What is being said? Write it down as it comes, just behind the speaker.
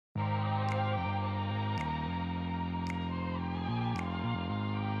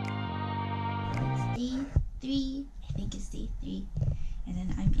day 3. I think it's day 3. And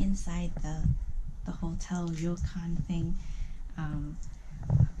then I'm inside the hotel ryokan thing.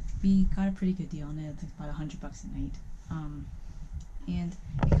 We got a pretty good deal on it. It's about $100 a night. And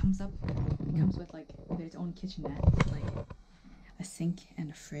it comes with like its own kitchenette, like a sink and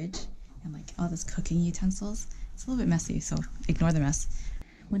a fridge, and like all those cooking utensils. It's a little bit messy, so ignore the mess.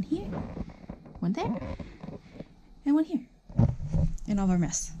 One here, one there, and one here, and all of our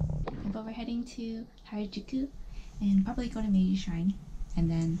mess. But we're heading to Harajuku and probably go to Meiji Shrine, and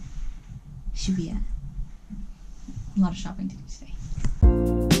then Shibuya. A lot of shopping to do today.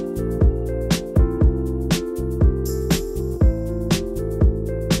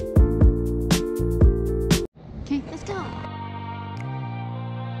 Okay, let's go!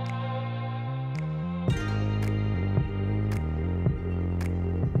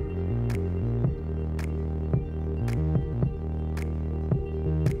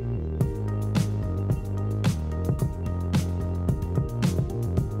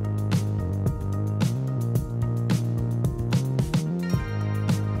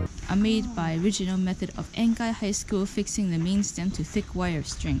 Made by original method of Enkai High School, fixing the main stem to thick wire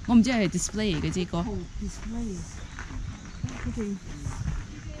string. 我唔知係 display 嚟嘅呢個。係 display。佢哋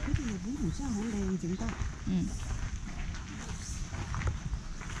本圖真係好靚整得。嗯。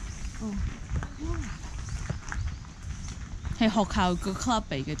哦。哇！係學校個 club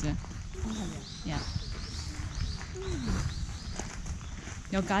嚟嘅啫。哦係啊。Yeah。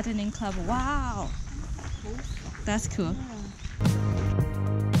有 gardening club. Wow. That's cool.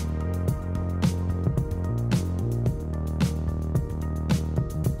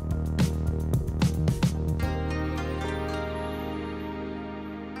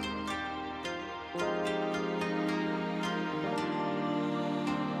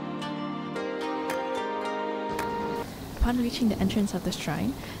 Upon reaching the entrance of the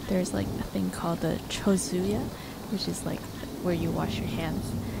shrine, there's like a thing called the chozuya, which is like where you wash your hands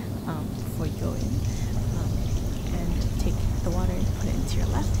before you go in. And take the water and put it into your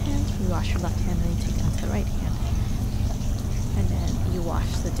left hand. You wash your left hand and then you take it onto the right hand. And then you wash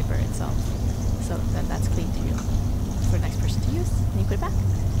the dipper itself. So then that's clean to you for the next person to use. And you put it back.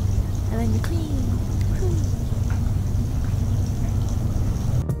 And then you're clean. Woo.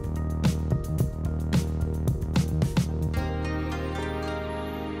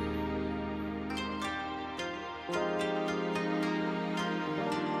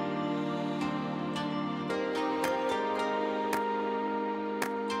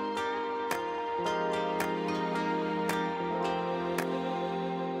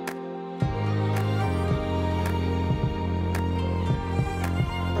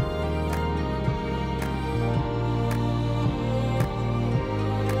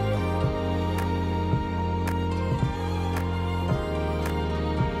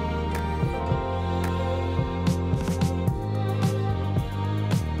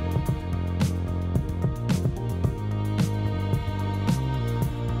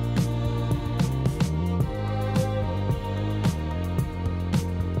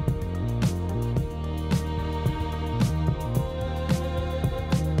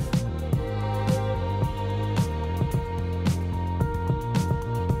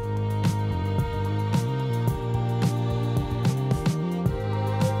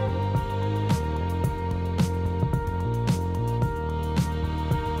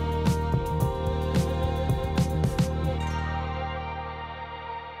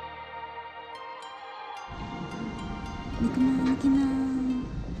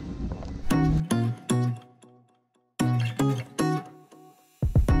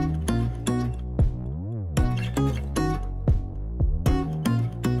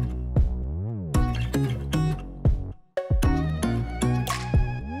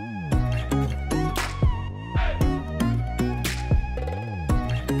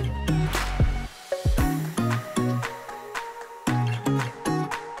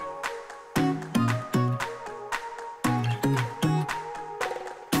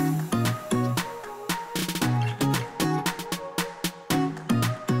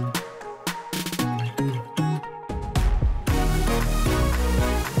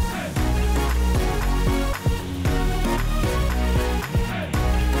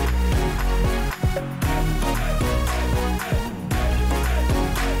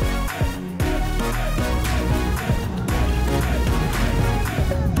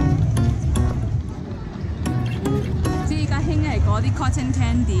 cotton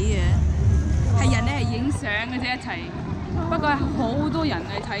candy 嘅，係人咧係影相嘅啫一齊，不過係好多人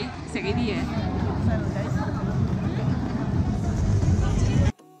去睇食呢啲嘢。細路仔。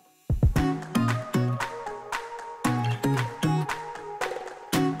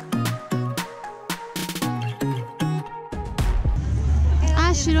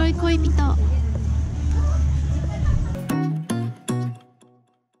い恋人。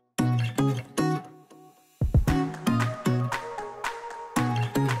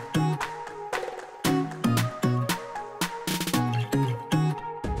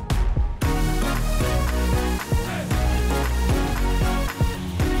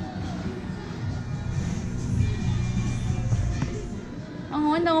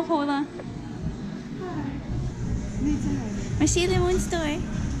我揾到個鋪啦。I see the moon store.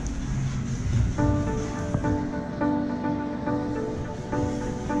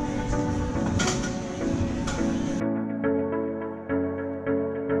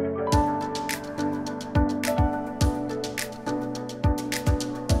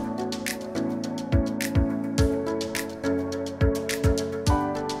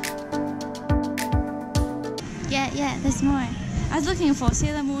 Yeah, there's more. I was looking for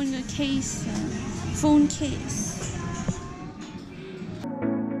Sailor Moon case, phone case.